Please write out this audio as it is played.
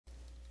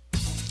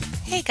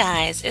Hey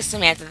guys, it's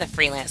Samantha the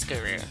Freelance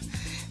Guru.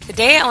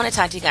 Today I want to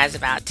talk to you guys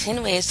about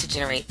 10 ways to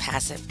generate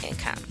passive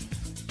income.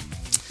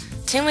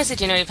 10 ways to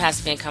generate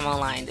passive income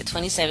online, the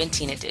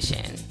 2017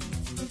 edition.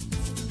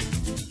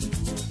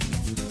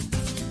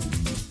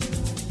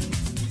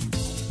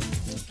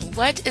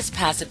 What is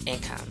passive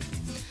income?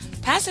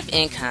 Passive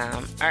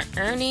income are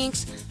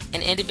earnings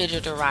an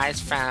individual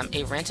derives from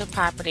a rental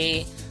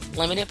property,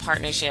 limited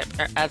partnership,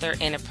 or other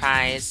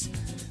enterprise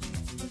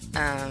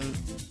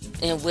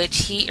in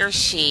which he or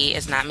she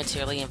is not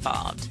materially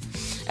involved.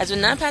 As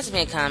with non-passive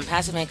income,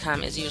 passive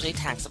income is usually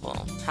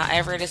taxable.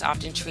 However, it is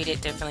often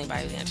treated differently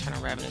by the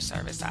Internal Revenue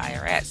Service, the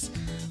IRS,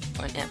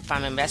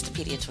 from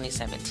Investopedia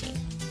 2017.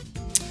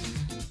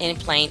 In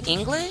plain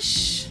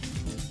English,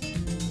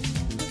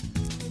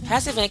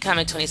 passive income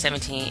in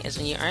 2017 is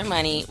when you earn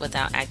money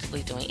without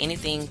actively doing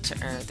anything to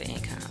earn the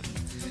income.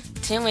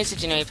 10 ways to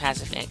generate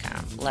passive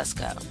income. Let's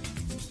go.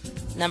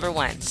 Number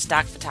 1,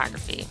 stock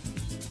photography.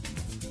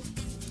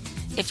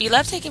 If you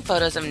love taking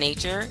photos of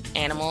nature,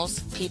 animals,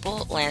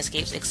 people,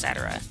 landscapes,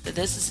 etc., then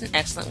this is an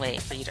excellent way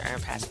for you to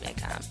earn passive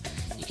income.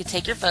 You can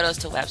take your photos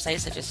to websites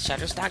such as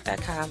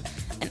Shutterstock.com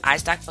and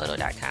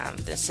iStockPhoto.com,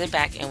 then sit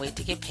back and wait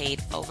to get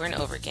paid over and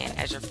over again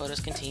as your photos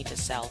continue to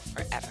sell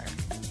forever.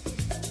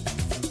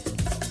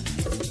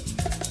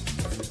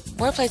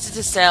 More places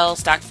to sell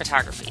stock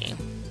photography.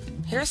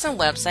 Here are some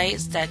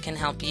websites that can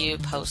help you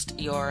post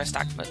your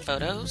stock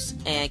photos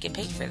and get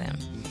paid for them.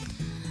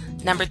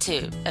 Number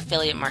 2,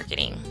 affiliate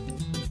marketing.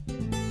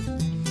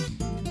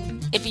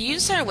 If you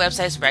use certain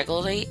websites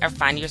regularly or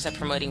find yourself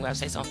promoting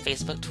websites on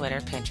Facebook,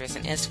 Twitter, Pinterest,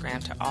 and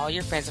Instagram to all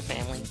your friends and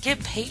family,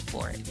 get paid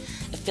for it.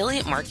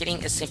 Affiliate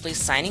marketing is simply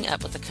signing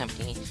up with a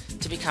company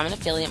to become an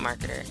affiliate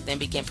marketer, then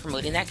begin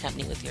promoting that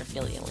company with your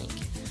affiliate link.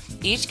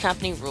 Each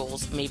company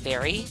rules may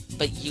vary,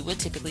 but you would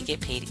typically get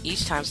paid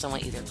each time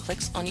someone either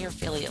clicks on your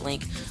affiliate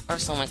link or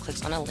someone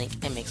clicks on a link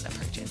and makes a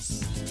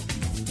purchase.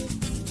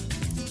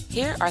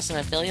 Here are some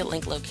affiliate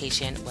link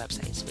location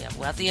websites. We have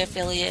Wealthy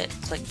Affiliate,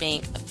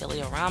 ClickBank,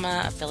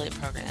 Affiliorama, Affiliate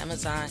Program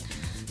Amazon,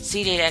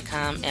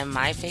 CJ.com, and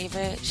my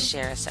favorite,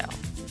 ShareASale.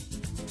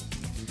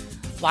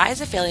 Why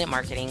is affiliate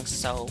marketing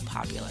so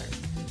popular?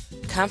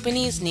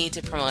 Companies need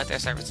to promote their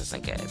services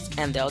and goods,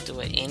 and they'll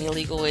do it any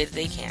legal way that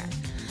they can.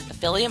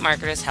 Affiliate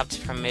marketers help to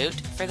promote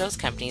for those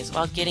companies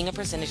while getting a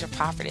percentage of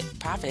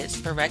profits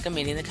for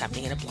recommending the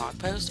company in a blog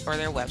post or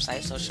their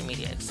website, social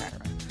media, etc.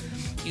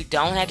 You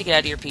don't have to get out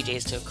of your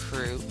PJs to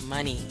accrue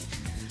money.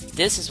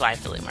 This is why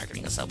affiliate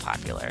marketing is so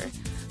popular.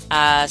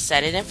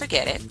 Set it and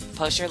forget it.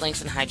 Post your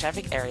links in high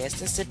traffic areas,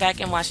 then sit back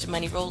and watch the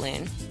money roll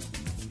in.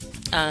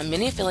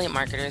 Many affiliate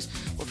marketers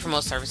will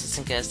promote services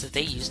and goods that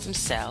they use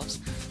themselves,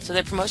 so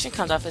their promotion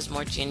comes off as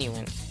more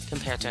genuine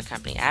compared to a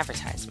company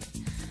advertisement.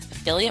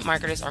 Affiliate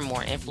marketers are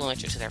more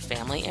influential to their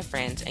family and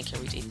friends and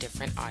can reach a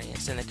different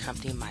audience than the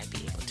company might be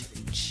able to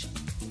reach.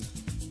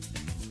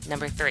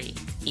 Number 3,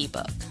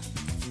 ebook.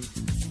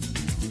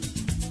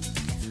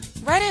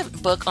 Write a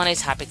book on a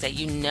topic that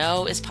you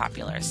know is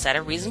popular. Set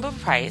a reasonable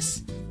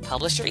price.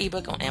 Publish your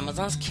ebook on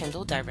Amazon's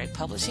Kindle Direct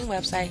Publishing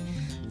website.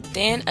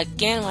 Then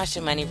again watch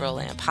the money roll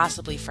in,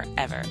 possibly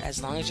forever,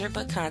 as long as your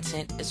book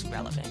content is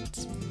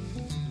relevant.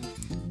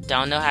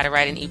 Don't know how to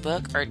write an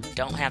ebook or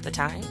don't have the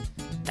time?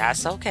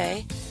 That's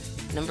okay.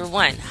 Number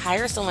 1,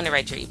 hire someone to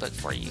write your ebook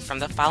for you from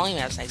the following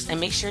websites and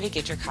make sure to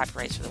get your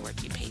copyrights for the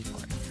work you paid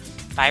for.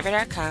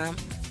 Fiverr.com,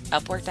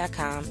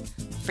 Upwork.com,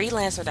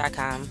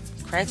 Freelancer.com,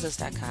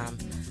 Craigslist.com,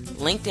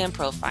 LinkedIn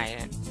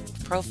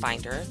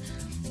Profinder,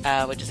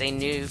 which is a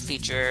new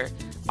feature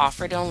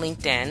offered on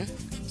LinkedIn,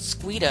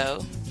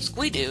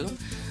 Squidoo,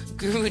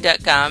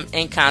 Guru.com,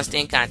 and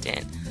Constant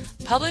Content.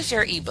 Publish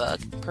your ebook,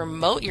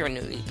 promote your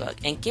new ebook,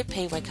 and get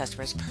paid when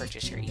customers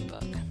purchase your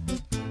ebook.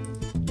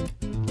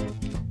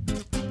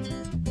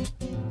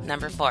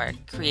 Number 4,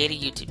 create a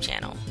YouTube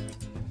channel.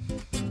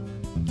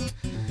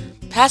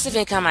 Passive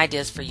income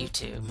ideas for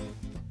YouTube.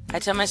 I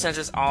tell my sons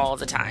this all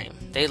the time.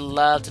 They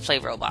love to play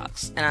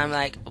Roblox. And I'm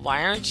like,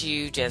 why aren't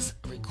you just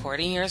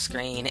recording your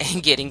screen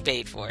and getting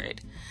paid for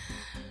it?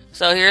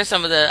 So here are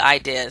some of the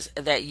ideas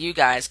that you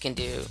guys can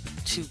do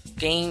to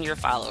gain your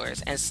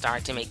followers and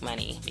start to make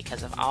money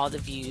because of all the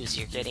views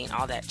you're getting,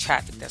 all that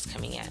traffic that's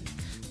coming in.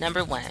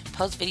 Number 1,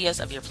 post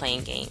videos of you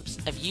playing games.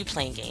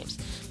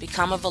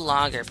 Become a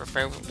vlogger,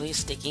 preferably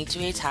sticking to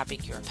a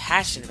topic you're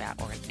passionate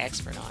about or an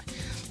expert on.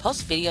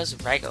 Post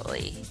videos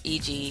regularly,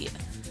 e.g.,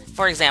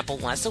 for example,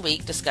 once a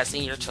week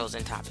discussing your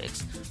chosen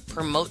topics.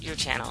 Promote your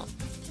channel.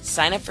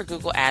 Sign up for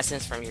Google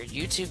AdSense from your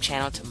YouTube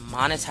channel to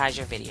monetize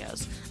your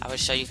videos. I will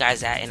show you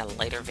guys that in a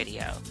later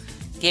video.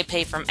 Get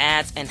paid from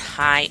ads and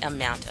high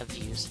amount of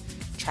views.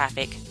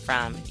 Traffic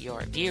from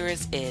your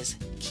viewers is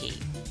key.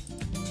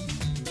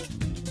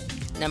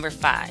 Number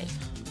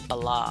 5,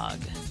 blog.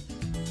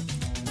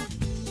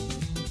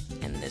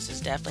 And this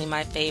is definitely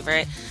my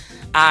favorite.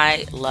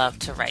 I love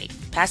to write.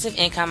 Passive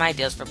income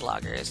ideas for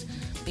bloggers.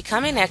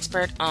 Become an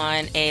expert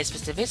on a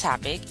specific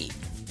topic,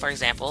 for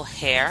example,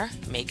 hair,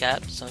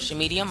 makeup, social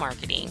media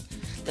marketing.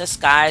 The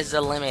sky's the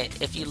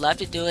limit. If you love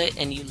to do it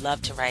and you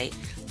love to write,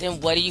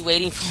 then what are you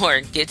waiting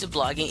for? Get to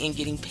blogging and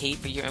getting paid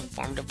for your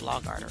informative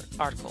blog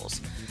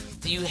articles.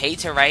 Do you hate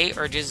to write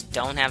or just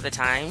don't have the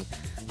time?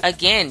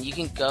 Again, you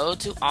can go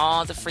to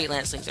all the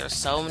freelance links. There are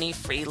so many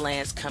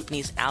freelance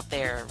companies out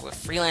there with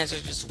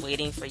freelancers just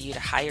waiting for you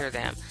to hire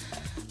them.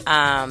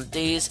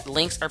 These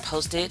links are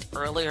posted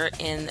earlier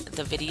in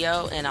the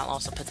video, and I'll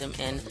also put them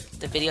in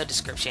the video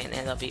description,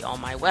 and they'll be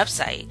on my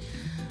website.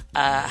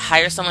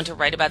 Hire someone to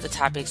write about the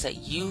topics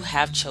that you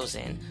have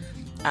chosen.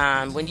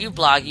 When you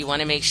blog, you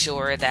want to make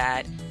sure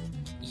that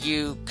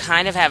you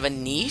kind of have a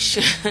niche.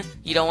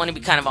 You don't want to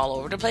be kind of all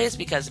over the place,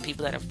 because the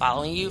people that are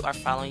following you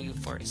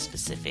for a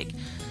specific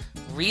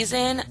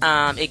reason.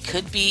 It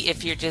could be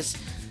if you're just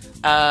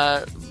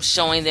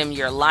showing them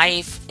your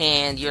life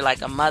and you're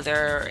like a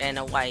mother and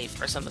a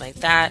wife or something like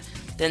that,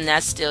 then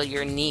that's still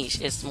your niche.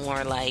 It's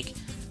more like,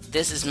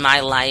 this is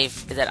my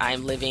life that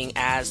I'm living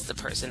as the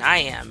person I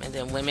am. And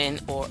then women,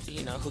 or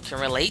who can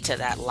relate to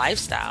that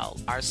lifestyle,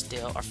 are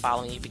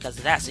following you because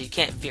of that. So you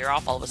can't veer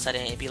off all of a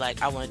sudden and be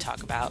like, I want to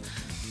talk about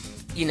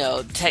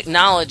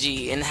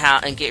technology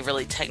and get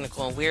really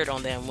technical and weird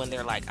on them, when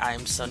they're like,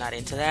 I'm so not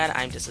into that.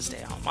 I'm just a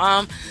stay-at-home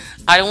mom.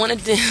 I don't want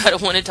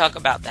to talk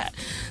about that.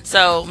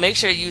 So make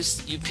sure you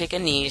pick a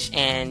niche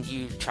and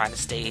you try to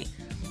stay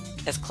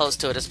as close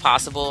to it as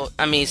possible.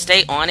 I mean,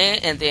 stay on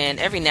it, and then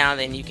every now and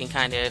then you can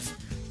kind of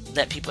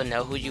let people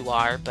know who you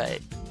are.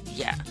 But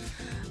yeah,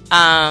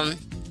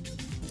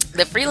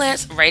 the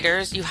freelance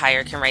writers you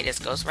hire can write as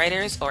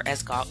ghostwriters or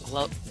as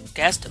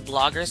guest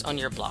bloggers on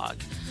your blog.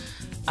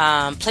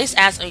 Place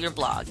ads on your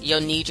blog.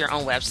 You'll need your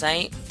own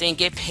website. Then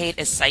get paid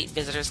as site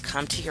visitors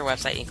come to your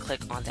website and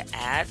click on the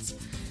ads.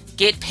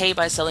 Get paid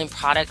by selling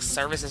products,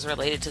 services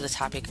related to the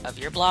topic of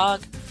your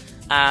blog.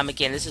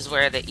 Again, this is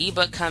where the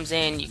ebook comes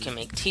in. You can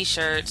make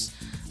t-shirts,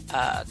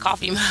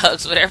 coffee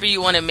mugs, whatever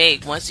you want to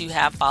make. Once you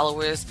have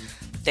followers,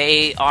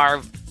 they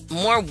are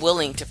more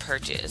willing to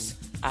purchase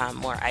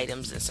more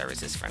items and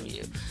services from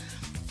you.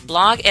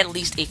 Blog at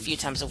least a few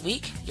times a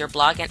week. Your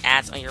blog and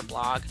ads on your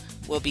blog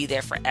will be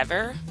there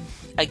forever.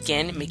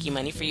 Again, making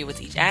money for you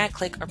with each ad,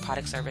 click, or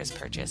product service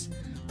purchase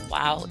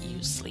while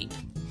you sleep.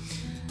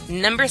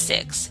 Number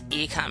 6,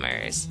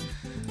 e-commerce.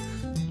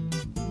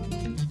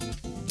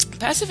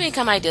 Passive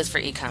income ideas for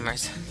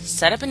e-commerce.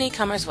 Set up an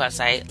e-commerce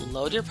website,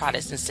 load your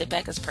products, and sit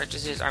back as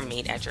purchases are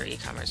made at your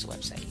e-commerce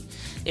website.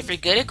 If you're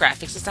good at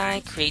graphics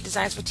design, create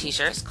designs for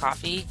t-shirts,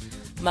 coffee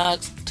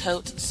mugs,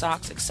 totes,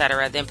 socks,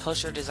 etc. Then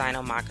post your design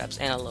on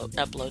mockups and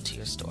upload to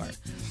your store.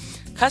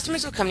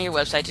 Customers will come to your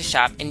website to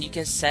shop, and you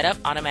can set up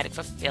automatic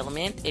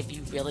fulfillment if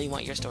you really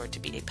want your store to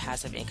be a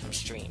passive income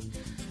stream.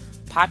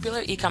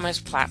 Popular e-commerce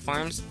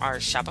platforms are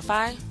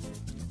Shopify,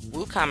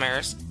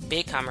 WooCommerce,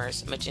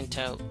 BigCommerce,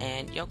 Magento,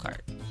 and Yocart.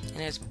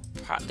 And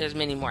there's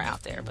many more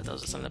out there, but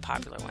those are some of the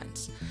popular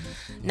ones.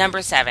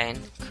 Number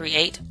 7,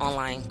 create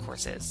online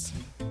courses.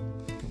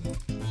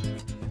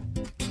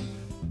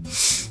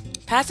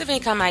 Passive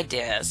income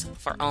ideas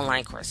for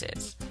online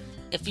courses.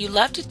 If you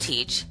love to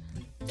teach,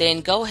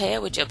 then go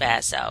ahead with your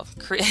bad self.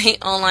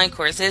 Create online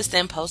courses,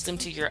 then post them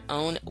to your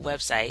own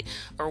website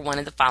or one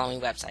of the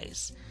following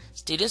websites.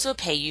 Students will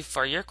pay you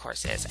for your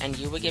courses, and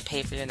you will get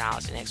paid for your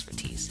knowledge and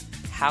expertise.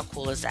 How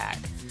cool is that?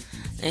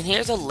 And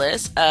here's a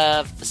list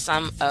of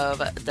some of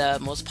the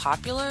most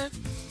popular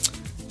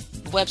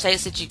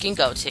websites that you can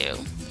go to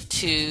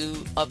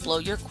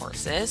upload your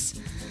courses.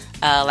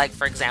 Like,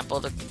 for example,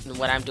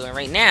 what I'm doing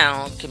right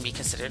now can be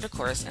considered a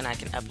course, and I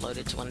can upload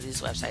it to one of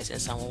these websites, and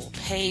someone will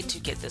pay to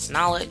get this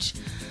knowledge.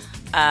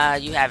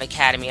 You have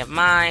Academy of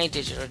Mind,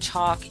 Digital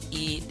Chalk,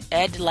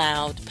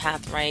 EdLoud,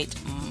 Pathwrite,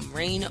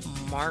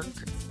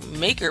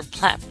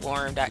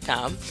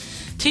 Makerplatform.com,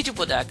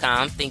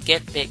 Teachable.com,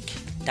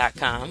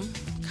 ThinkGetBig.com,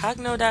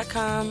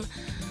 Cogno.com,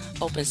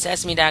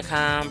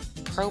 OpenSesame.com,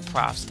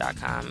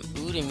 ProProfs.com,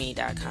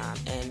 Udemy.com,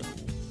 and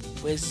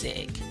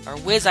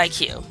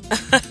WizIQ.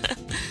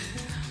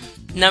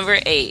 Number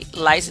 8,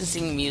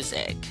 licensing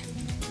music.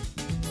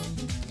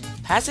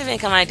 Passive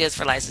income ideas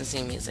for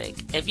licensing music.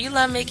 If you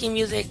love making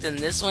music, then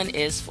this one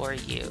is for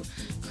you.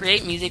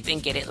 Create music, then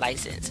get it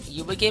licensed.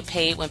 You will get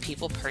paid when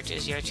people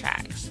purchase your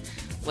tracks.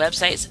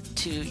 Websites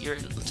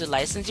to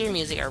license your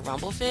music are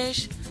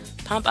Rumblefish,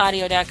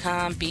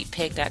 PumpAudio.com,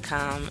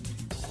 BeatPig.com,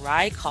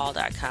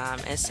 RideCall.com,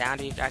 and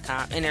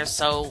SoundWave.com. And there's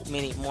so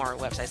many more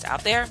websites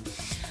out there.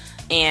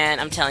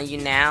 And I'm telling you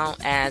now,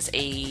 as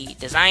a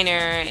designer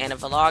and a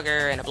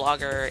vlogger and a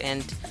blogger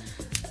and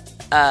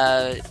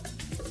a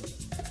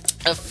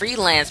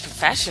freelance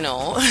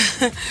professional,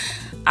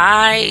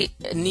 I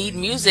need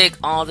music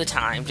all the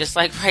time. Just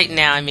like right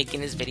now, I'm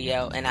making this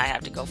video and I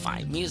have to go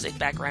find music,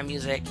 background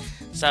music.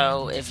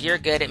 So if you're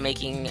good at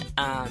making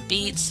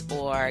beats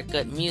or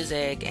good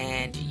music,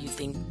 and you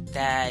think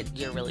that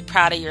you're really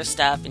proud of your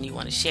stuff and you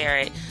want to share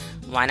it,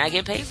 why not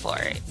get paid for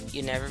it?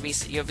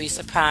 You'll be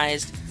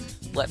surprised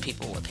what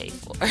people will pay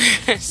for.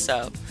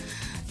 So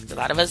a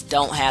lot of us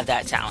don't have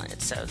that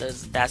talent. So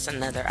that's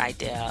another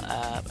idea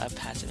of a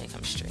passive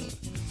income stream.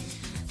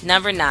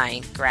 Number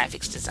 9,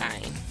 graphics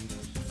design.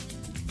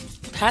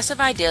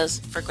 Passive ideas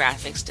for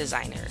graphics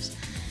designers.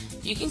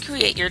 You can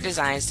create your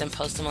designs and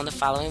post them on the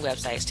following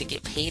websites to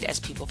get paid as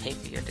people pay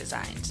for your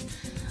designs.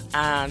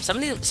 Some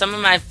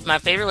of my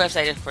favorite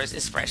website, of course,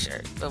 is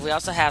Spreadshirt, but we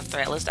also have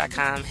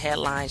Threadless.com,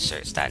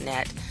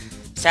 Headlineshirts.net,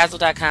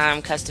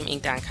 Sazzle.com,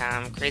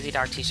 CustomInk.com,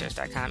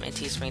 CrazyDarkT-shirts.com, and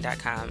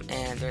Teespring.com,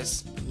 and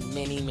there's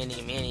many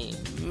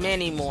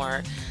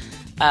more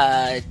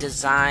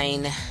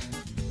design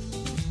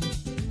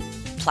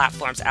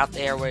platforms out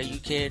there where you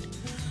could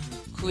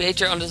create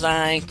your own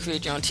design,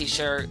 create your own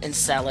t-shirt, and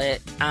sell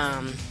it.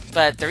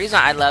 But the reason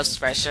I love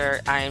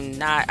Spreadshirt,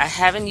 I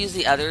haven't used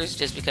the others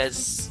just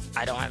because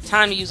I don't have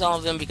time to use all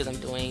of them because I'm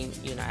doing,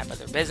 I have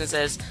other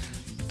businesses.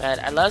 But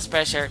I love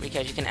Spreadshirt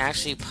because you can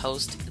actually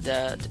post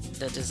the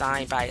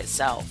design by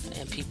itself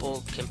and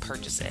people can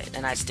purchase it.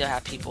 And I still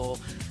have people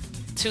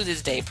to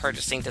this day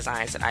purchasing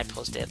designs that I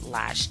posted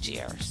last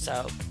year.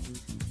 So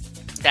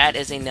that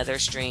is another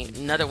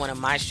one of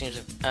my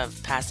streams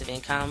of passive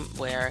income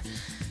where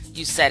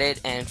you set it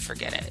and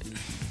forget it.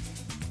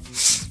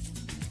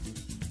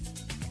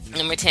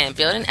 Number 10,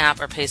 build an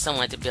app or pay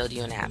someone to build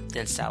you an app,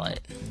 then sell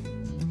it.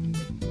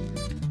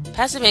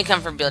 Passive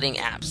income from building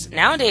apps.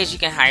 Nowadays, you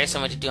can hire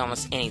someone to do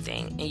almost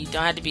anything, and you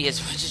don't have to be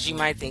as rich as you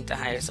might think to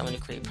hire someone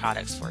to create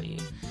products for you.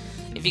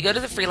 If you go to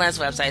the freelance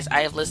websites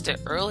I have listed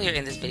earlier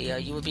in this video,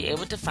 you will be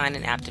able to find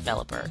an app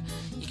developer.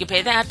 You can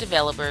pay the app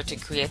developer to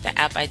create the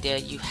app idea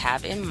you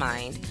have in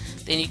mind.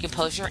 Then you can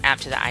post your app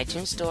to the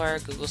iTunes Store,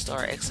 Google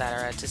Store,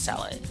 etc. to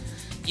sell it.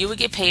 You will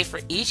get paid for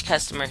each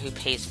customer who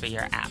pays for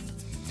your app.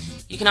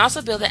 You can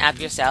also build the app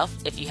yourself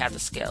if you have the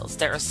skills.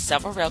 There are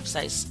several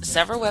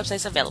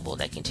websites available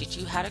that can teach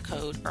you how to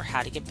code or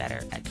how to get better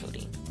at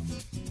coding.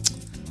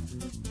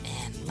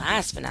 And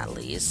last but not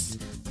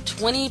least,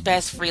 20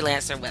 best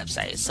freelancer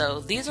websites.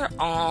 So these are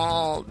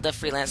all the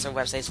freelancer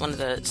websites,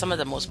 some of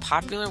the most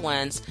popular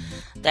ones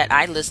that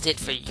I listed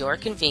for your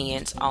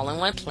convenience, all in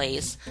one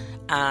place.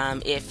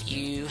 If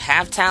you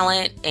have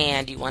talent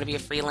and you want to be a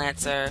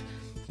freelancer,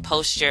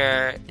 post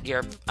your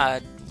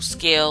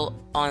skill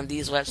on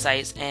these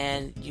websites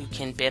and you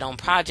can bid on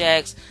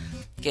projects,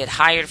 get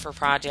hired for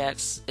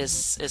projects.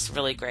 It's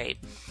really great.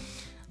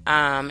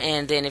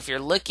 And then if you're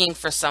looking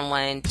for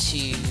someone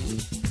to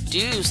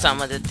do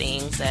some of the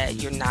things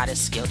that you're not as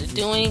skilled at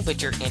doing,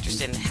 but you're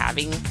interested in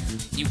having,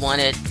 you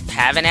want to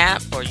have an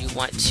app or you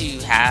want to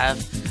have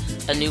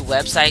a new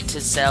website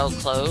to sell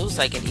clothes,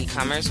 like an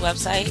e-commerce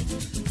website,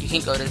 you can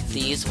go to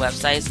these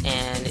websites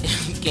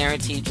and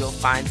guaranteed you'll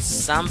find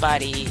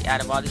somebody out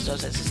of all these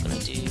websites that's going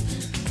to do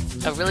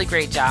a really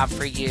great job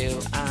for you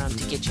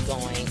to get you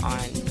going on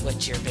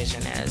what your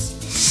vision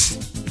is.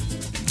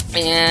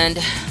 And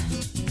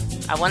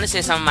I want to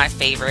say some of my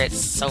favorites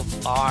so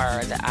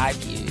far that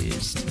I've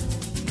used.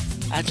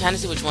 I'm trying to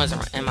see which ones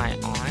am I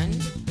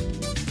on.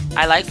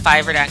 I like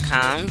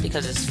Fiverr.com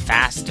because it's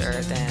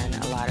faster than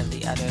a lot of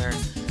the other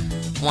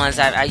ones.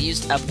 I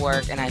used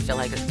Upwork and I feel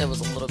like it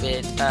was a little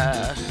bit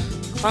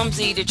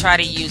clumsy to try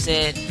to use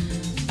it.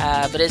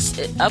 But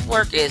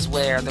Upwork is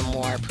where the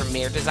more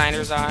premier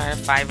designers are.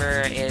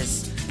 Fiverr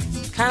is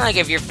kind of like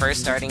if you're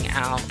first starting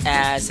out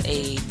as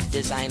a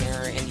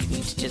designer and you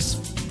need to just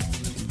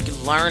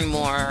learn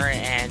more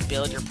and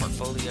build your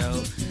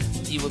portfolio,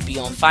 you would be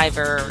on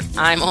Fiverr.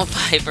 I'm on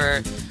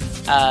Fiverr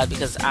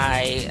because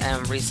I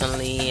am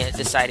recently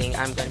deciding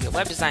I'm going to be a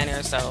web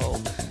designer.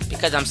 So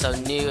because I'm so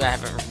new, I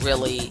haven't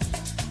really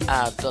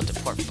built a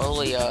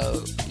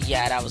portfolio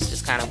yet. I was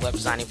just kind of web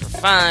designing for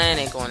fun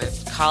and going to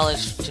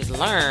college to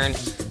learn.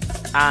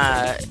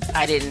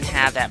 I didn't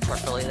have that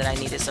portfolio that I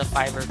needed, so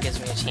Fiverr gives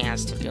me a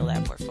chance to build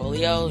that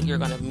portfolio. You're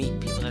going to meet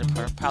people that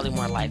are probably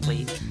more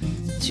likely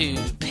to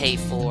pay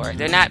for.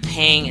 They're not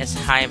paying as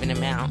high of an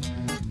amount,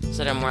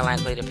 so they're more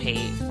likely to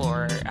pay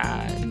for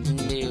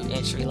new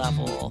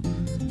entry-level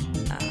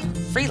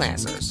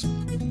freelancers.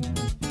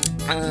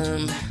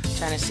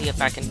 Trying to see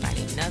if I can find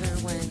another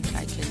one that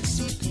I can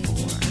speak for.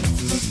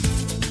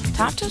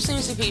 TopTool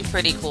seems to be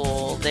pretty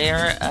cool. They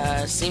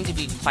seem to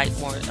be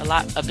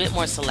a bit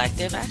more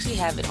selective. I actually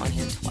have it on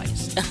here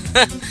twice.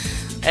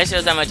 That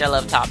shows how much I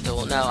love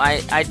TopTool. No,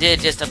 I did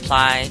just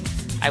apply.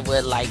 I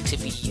would like to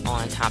be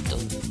on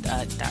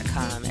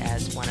TopTool.com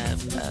as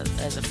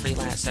as a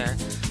freelancer.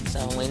 So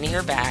I'm waiting to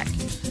hear back.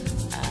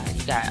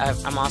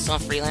 I'm also on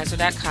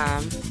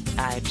Freelancer.com.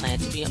 I plan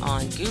to be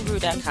on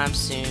Guru.com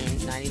soon.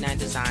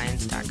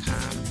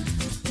 99designs.com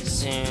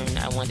soon.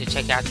 I want to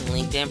check out the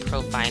LinkedIn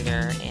Pro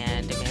Finder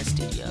and Demand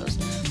Studios.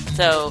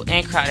 So,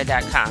 and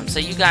Crowded.com. So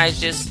you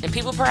guys and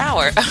People Per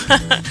Hour.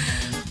 I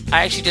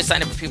actually just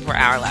signed up for People Per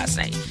Hour last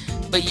night.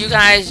 But you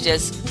guys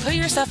just put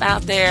yourself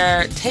out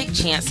there, take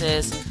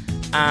chances.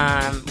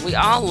 We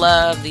all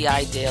love the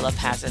ideal of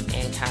passive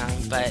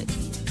income, but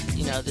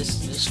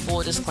this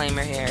full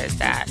disclaimer here is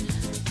that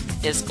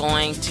it's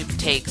going to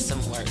take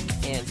some work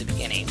in the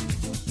beginning.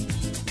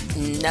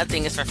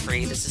 Nothing is for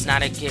free. This is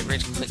not a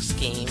get-rich-quick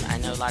scheme. I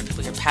know a lot of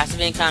people hear passive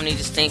income and you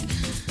just think,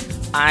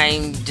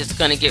 I'm just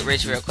going to get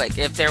rich real quick.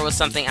 If there was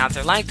something out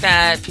there like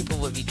that, people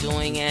would be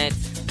doing it.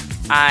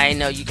 I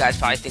know you guys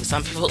probably think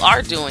some people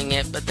are doing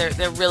it, but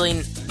they're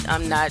really,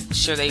 I'm not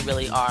sure they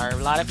really are. A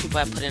lot of people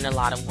have put in a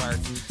lot of work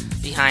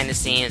behind the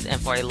scenes and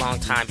for a long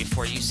time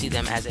before you see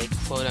them as a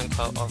quote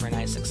unquote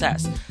overnight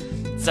success.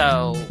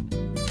 So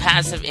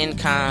passive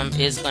income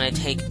is going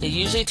to it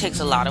usually takes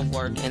a lot of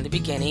work in the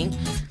beginning,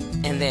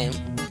 and then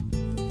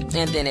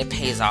it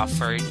pays off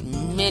for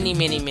many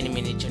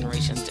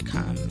generations to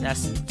come.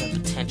 That's the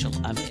potential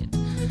of it.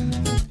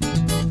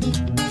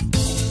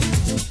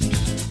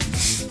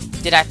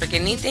 Did I forget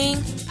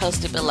anything?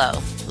 Post it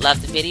below.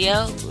 Love the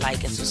video,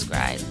 like and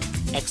subscribe.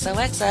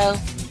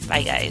 XOXO.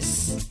 Bye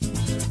guys.